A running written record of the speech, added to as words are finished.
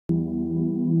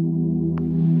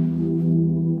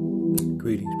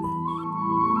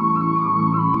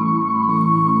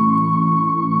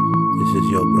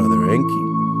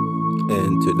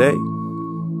Today,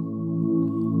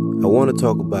 I want to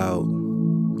talk about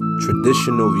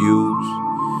traditional views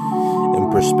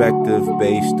and perspective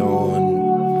based on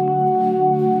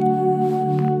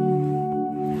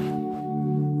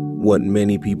what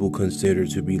many people consider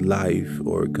to be life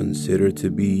or consider to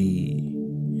be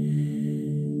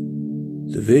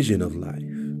the vision of life.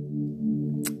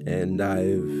 And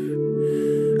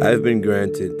I've been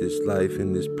granted this life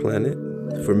in this planet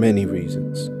for many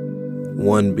reasons.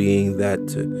 One being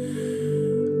that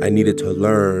I needed to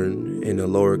learn in a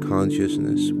lower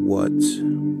consciousness what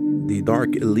the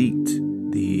dark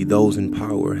elite, those in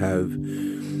power, have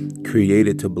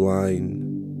created to blind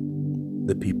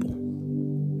the people.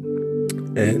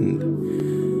 And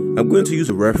I'm going to use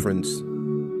a reference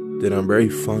that I'm very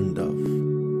fond of.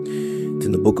 It's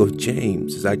in the book of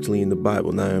James. It's actually in the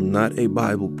Bible. Now, I'm not a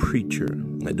Bible preacher.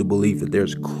 I do believe that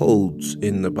there's codes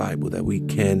in the Bible that we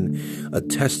can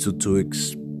attest to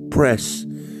express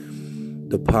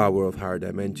the power of higher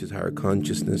dimensions, higher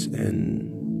consciousness,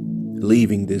 and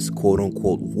leaving this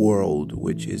quote-unquote world,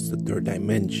 which is the third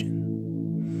dimension.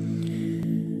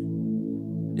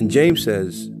 And James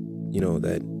says,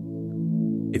 that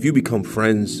if you become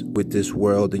friends with this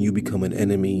world, then you become an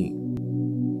enemy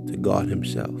to God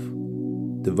himself,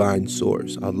 divine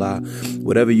source, Allah,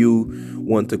 whatever you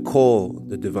want to call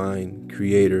the divine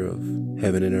creator of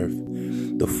heaven and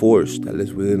earth, the force that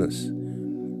lives within us.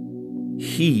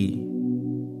 He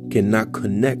cannot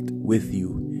connect with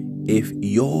you if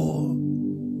your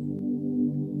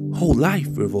whole life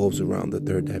revolves around the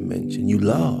third dimension. You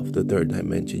love the third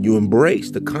dimension. You embrace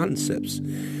the concepts,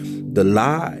 the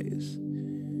lies,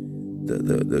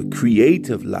 the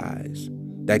creative lies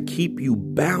that keep you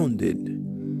bounded,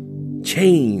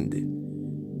 chained,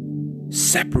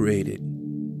 separated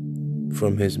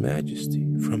from his majesty,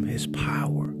 from his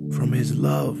power, from his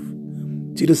love.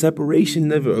 See, the separation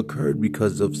never occurred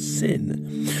because of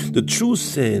sin. The true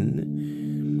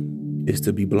sin is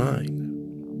to be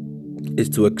blind, is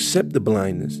to accept the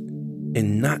blindness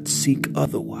and not seek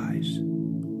otherwise.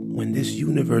 When this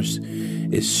universe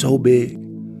is so big,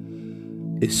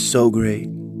 it's so great,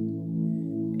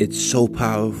 it's so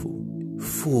powerful,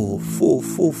 full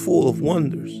of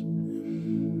wonders.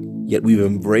 Yet we've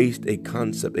embraced a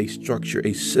concept, a structure,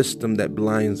 a system that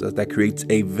blinds us, that creates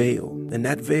a veil. And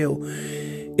that veil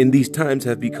in these times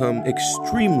have become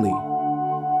extremely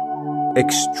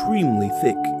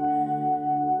thick.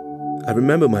 I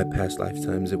remember my past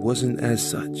lifetimes. It wasn't as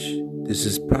such. This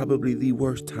is probably the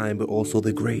worst time, but also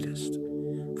the greatest.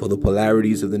 For the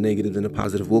polarities of the negative and the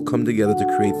positive will come together to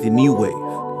create the new wave,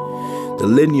 the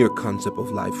linear concept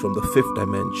of life from the fifth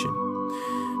dimension,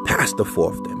 past the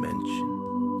fourth dimension,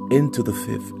 into the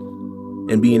fifth,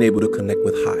 and being able to connect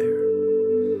with higher.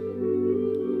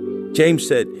 James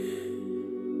said,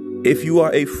 if you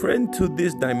are a friend to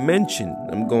this dimension,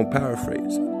 I'm going to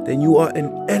paraphrase, then you are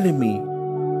an enemy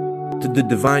to the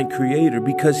divine creator,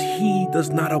 because he does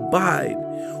not abide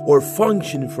or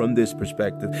function from this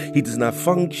perspective. He does not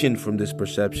function from this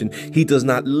perception. He does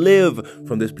not live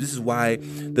from this. This is why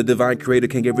the divine creator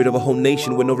can get rid of a whole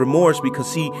nation with no remorse, because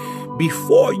see,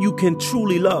 before you can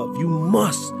truly love, you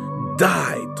must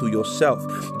die to yourself,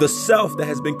 the self that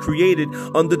has been created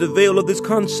under the veil of this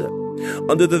concept,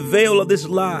 under the veil of this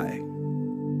lie.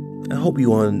 I hope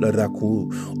you understand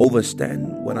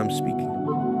what I'm speaking.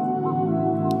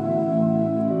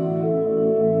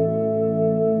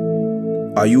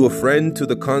 Are you a friend to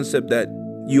the concept that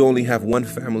you only have one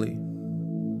family?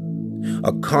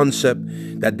 A concept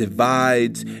that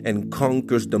divides and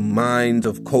conquers the minds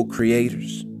of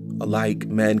co-creators alike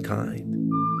mankind?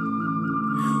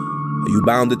 Are you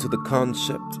bounded to the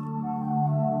concept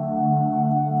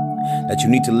that you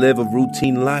need to live a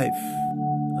routine life,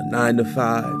 a 9 to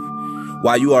 5,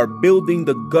 while you are building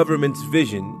the government's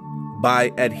vision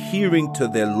by adhering to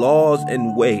their laws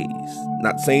and ways?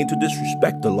 Not saying to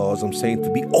disrespect the laws, I'm saying to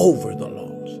be over the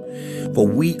laws. For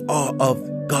we are of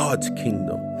God's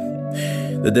kingdom,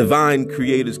 the divine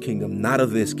creator's kingdom, not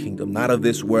of this kingdom, not of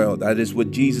this world. That is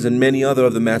what Jesus and many other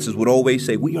of the masters would always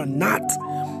say. We are not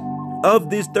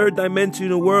of this third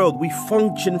dimensional world. We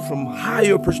function from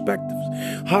higher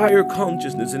perspectives, higher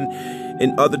consciousness. And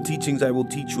in other teachings, I will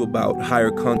teach you about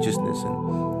higher consciousness and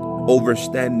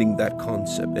understanding that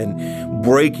concept and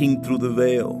breaking through the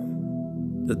veil,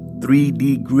 the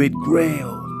 3D grid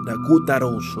grail,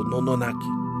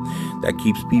 that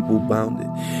keeps people bounded.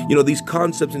 These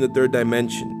concepts in the third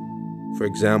dimension, for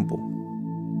example,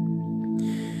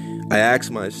 I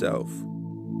ask myself,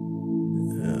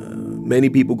 many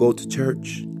people go to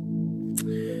church.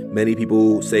 Many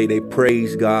people say they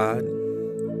praise God.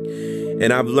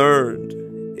 And I've learned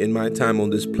in my time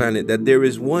on this planet that there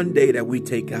is one day that we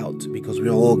take out, because we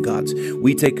are all gods,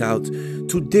 we take out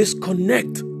to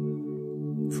disconnect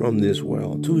from this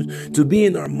world, to be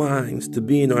in our minds, to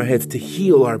be in our heads, to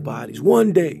heal our bodies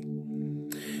one day.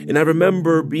 And I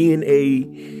remember being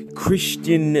a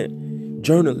Christian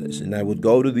journalist, and I would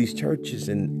go to these churches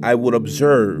and I would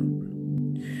observe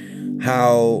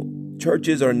how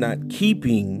churches are not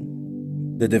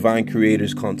keeping the divine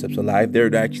creator's concepts alive.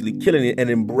 They're actually killing it and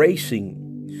embracing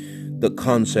the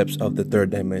concepts of the third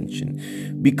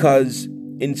dimension. Because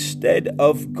instead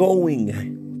of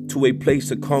going to a place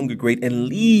to congregate and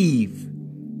leave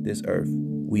this earth,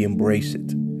 we embrace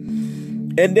it.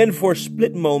 And then for a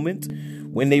split moment,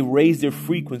 when they raise their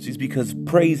frequencies, because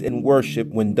praise and worship,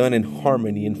 when done in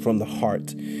harmony and from the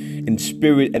heart, in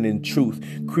spirit and in truth,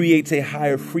 creates a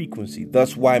higher frequency.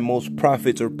 Thus why most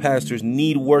prophets or pastors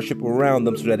need worship around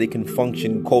them so that they can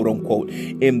function, quote unquote,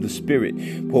 in the spirit.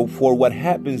 But for what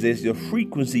happens is your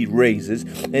frequency raises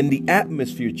and the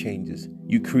atmosphere changes.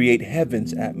 You create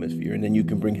heaven's atmosphere, and then you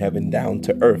can bring heaven down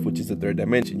to earth, which is the third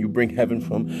dimension. You bring heaven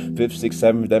from 5th, 6th,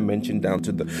 7th dimension down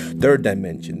to the third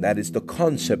dimension. That is the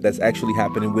concept that's actually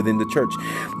happening within the church.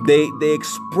 They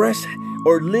express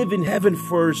or live in heaven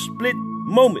for a split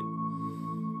moment,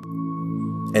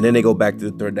 and then they go back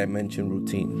to the third dimension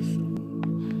routines.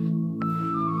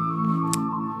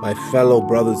 My fellow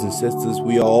brothers and sisters,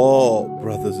 we are all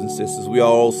brothers and sisters. We are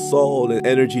all soul, and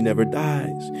energy never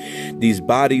dies. These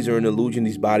bodies are an illusion.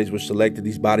 These bodies were selected.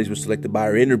 These bodies were selected by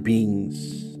our inner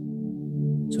beings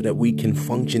so that we can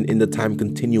function in the time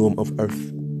continuum of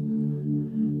earth.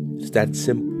 It's that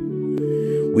simple.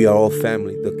 We are all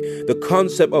family. The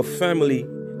concept of family,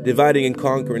 dividing and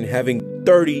conquering, having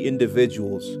 30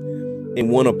 individuals in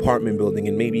one apartment building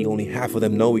and maybe only half of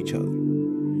them know each other.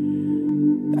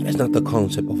 That is not the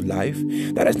concept of life.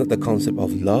 That is not the concept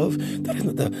of love.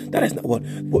 That is not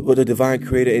what the divine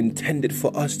creator intended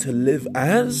for us to live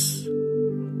as.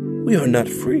 We are not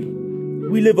free.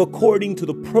 We live according to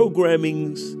the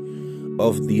programmings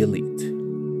of the elite.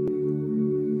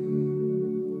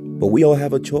 But we all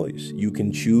have a choice. You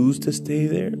can choose to stay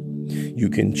there. You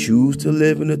can choose to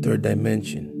live in the third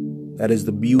dimension. That is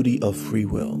the beauty of free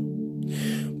will.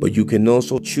 But you can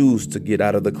also choose to get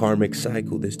out of the karmic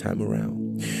cycle this time around.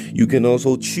 You can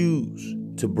also choose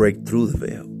to break through the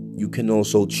veil. You can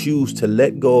also choose to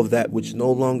let go of that which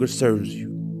no longer serves you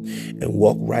and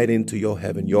walk right into your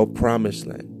heaven, your promised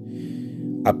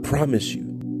land. I promise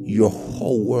you, your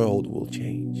whole world will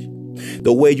change.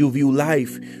 The way you view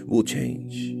life will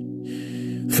change.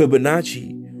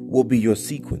 Fibonacci will be your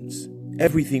sequence.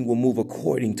 Everything will move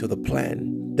according to the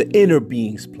plan, the inner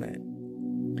being's plan.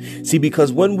 See,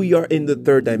 because when we are in the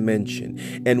third dimension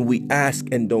and we ask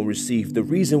and don't receive, the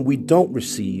reason we don't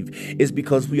receive is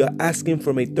because we are asking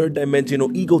from a third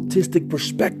dimensional egotistic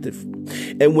perspective.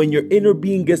 And when your inner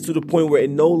being gets to the point where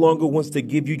it no longer wants to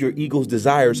give you your ego's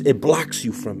desires, it blocks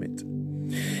you from it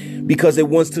because it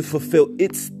wants to fulfill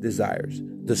its desires,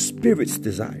 the spirit's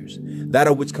desires, that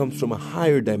of which comes from a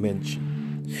higher dimension.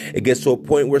 It gets to a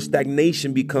point where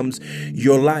stagnation becomes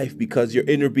your life because your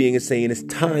inner being is saying it's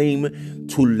time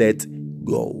to let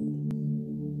go.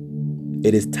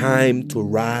 It is time to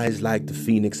rise like the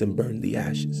phoenix and burn the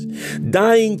ashes.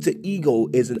 Dying to ego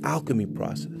is an alchemy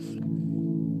process.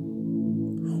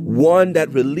 One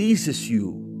that releases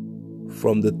you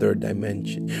from the third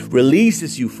dimension,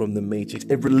 releases you from the matrix.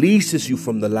 It releases you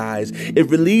from the lies. It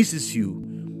releases you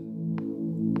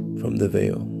from the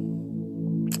veil.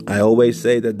 I always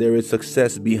say that there is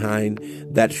success behind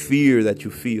that fear that you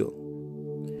feel.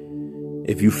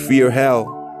 If you fear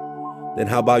hell, then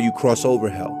how about you cross over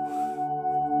hell?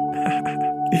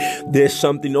 There's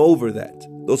something over that.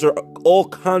 Those are all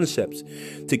concepts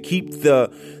to keep the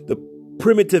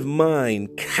primitive mind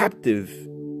captive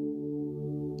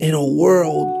in a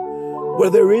world where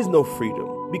there is no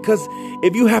freedom. Because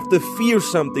if you have to fear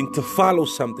something to follow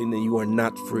something, then you are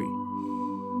not free.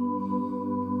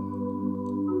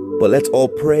 But let's all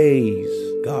praise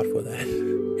God for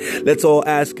that. Let's all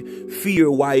ask fear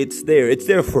why it's there. It's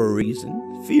there for a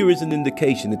reason. Fear is an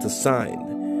indication. It's a sign.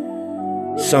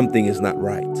 Something is not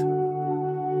right.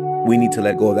 We need to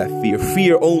let go of that fear.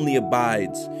 Fear only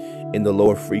abides in the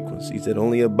lower frequencies. It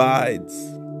only abides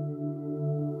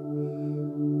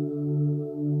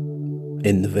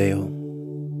in the veil.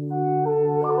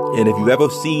 And if you've ever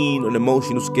seen an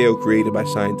emotional scale created by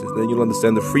scientists, then you'll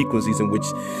understand the frequencies in which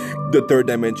the third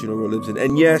dimensional world lives in.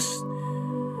 And yes,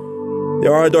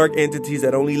 there are dark entities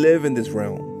that only live in this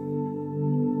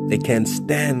realm. They can't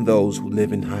stand those who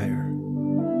live in higher.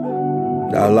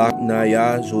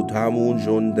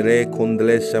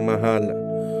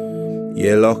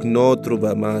 Yelok no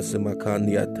trubamase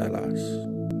makandia talas.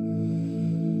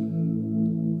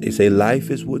 They say life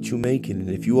is what you make it, and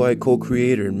if you are a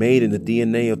co-creator made in the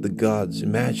DNA of the gods,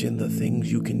 imagine the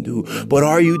things you can do. But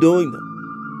are you doing them?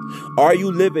 Are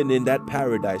you living in that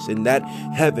paradise, in that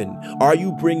heaven? Are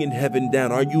you bringing heaven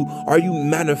down? Are you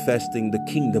manifesting the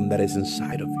kingdom that is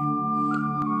inside of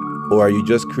you? Or are you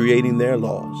just creating their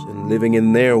laws and living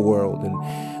in their world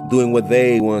and doing what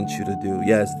they want you to do?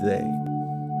 Yes, they.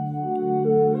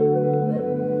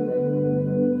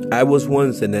 I was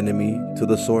once an enemy to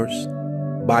the source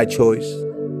by choice.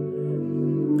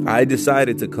 I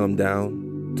decided to come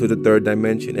down to the third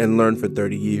dimension and learn for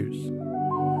 30 years.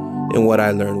 And what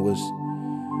I learned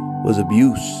was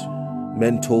abuse,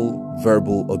 mental,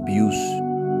 verbal abuse,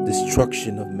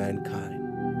 destruction of mankind.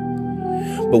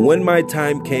 But when my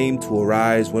time came to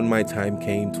arise, when my time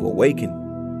came to awaken,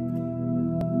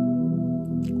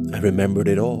 I remembered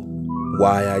it all.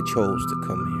 Why I chose to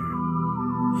come here.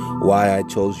 Why I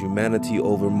chose humanity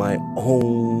over my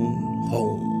own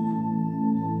home.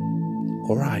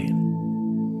 Orion.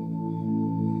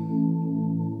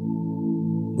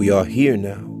 We are here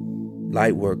now.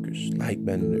 Light workers, light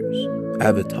benders,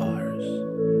 avatars.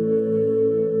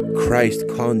 Christ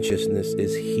consciousness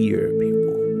is here,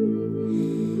 people.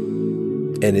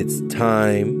 And it's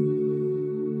time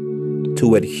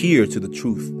to adhere to the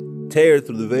truth, tear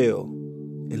through the veil,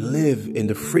 and live in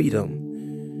the freedom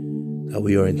that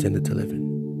we are intended to live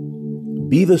in.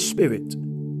 Be the spirit,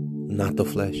 not the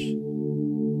flesh.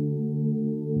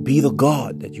 Be the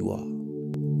God that you are,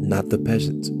 not the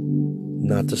peasant,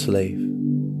 not the slave.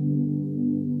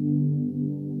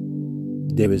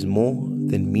 There is more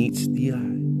than meets the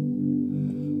eye.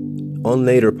 On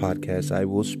later podcasts, I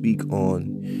will speak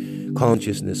on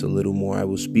consciousness a little more. I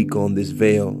will speak on this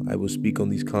veil. I will speak on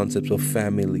these concepts of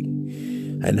family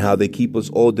and how they keep us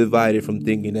all divided from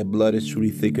thinking that blood is truly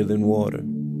thicker than water,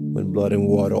 when blood and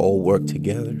water all work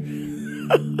together.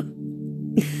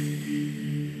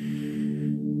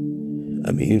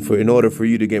 I mean, in order for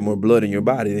you to get more blood in your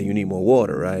body, then you need more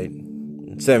water, right?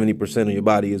 70% of your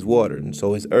body is water, and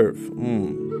so is earth.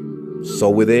 So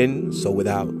within, so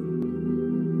without.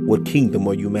 What kingdom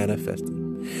are you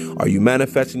manifesting? Are you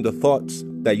manifesting the thoughts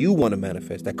that you want to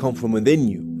manifest, that come from within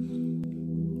you?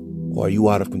 Or are you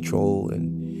out of control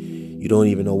and you don't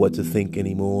even know what to think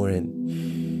anymore, and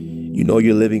you know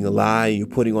you're living a lie and you're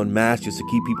putting on masks just to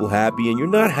keep people happy, and you're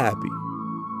not happy?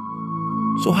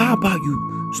 So how about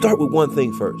you start with one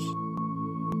thing first?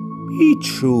 Be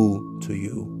true to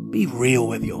you. Be real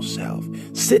with yourself.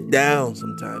 Sit down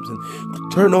sometimes and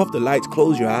turn off the lights,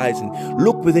 close your eyes, and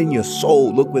look within your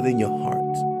soul, look within your heart.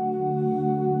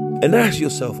 And ask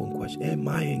yourself one question: am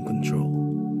I in control?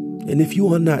 And if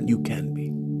you are not, you can be.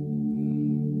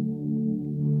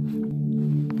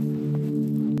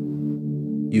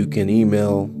 You can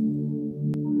email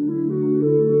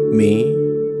me.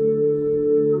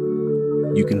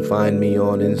 You can find me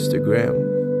on Instagram.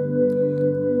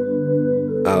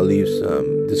 I'll leave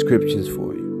some descriptions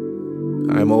for you.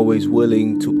 I'm always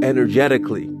willing to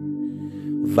energetically,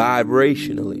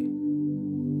 vibrationally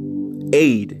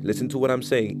aid, listen to what I'm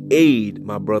saying, aid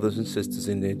my brothers and sisters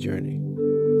in their journey.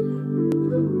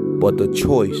 But the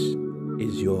choice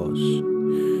is yours.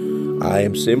 I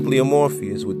am simply a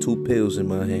Morpheus with 2 pills in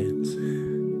my hands.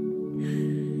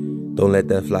 Don't let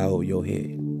that fly over your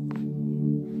head.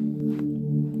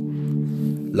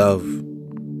 Love,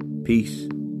 peace,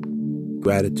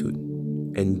 gratitude,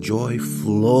 and joy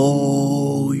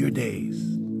flow your days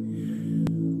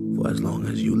for as long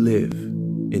as you live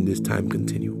in this time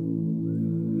continuum.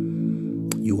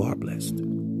 You are blessed.